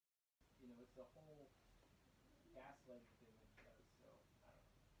the whole gaslighting thing that he does. So I don't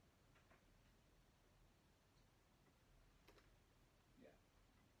know. Yeah,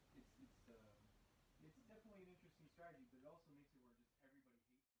 it's definitely an interesting strategy, but it also makes it where just everybody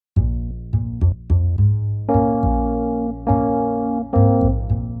hates.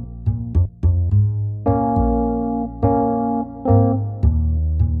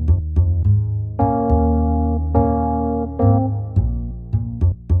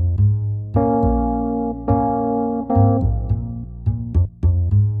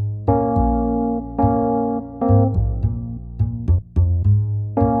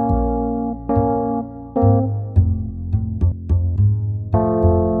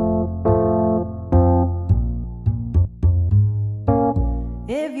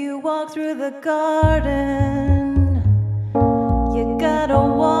 If you walk through the garden, you gotta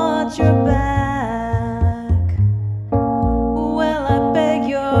watch your back. Well, I beg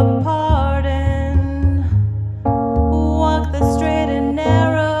your pardon. Walk the straight and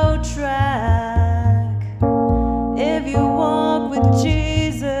narrow track. If you walk with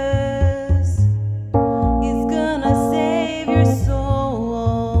Jesus, He's gonna save your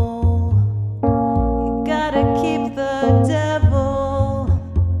soul. You gotta keep the devil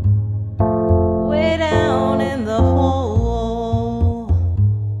way down in the hole.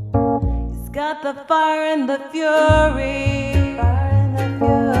 He's got the fire and the fury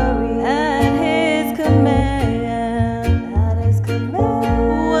at his command.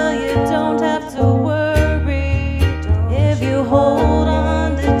 Well, you don't have to worry if you hold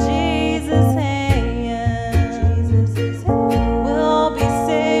on to Jesus' hand. We'll all be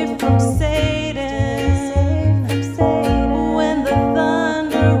saved from Satan when the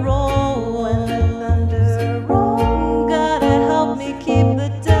thunder rolls. Gotta help me keep the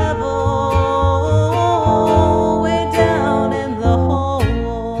devil way down in the hole.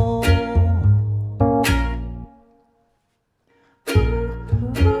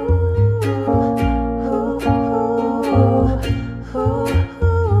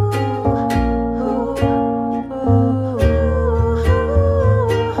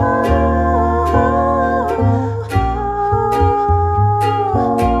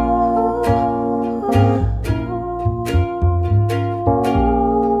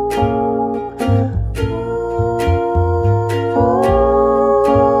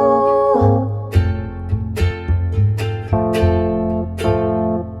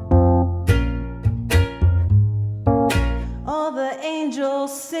 All the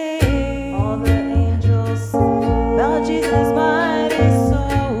angels sing about Jesus' mighty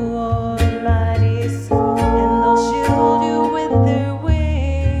sword, and they'll shield you with their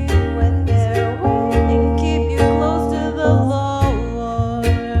wings, and keep you close to the Lord.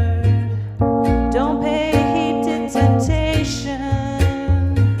 Don't pay heed to temptation,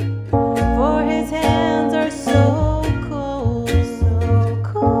 for His hands are so cold.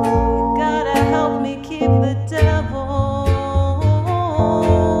 You gotta help me keep the devil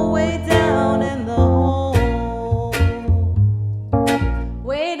way down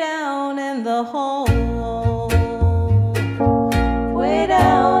in the hole.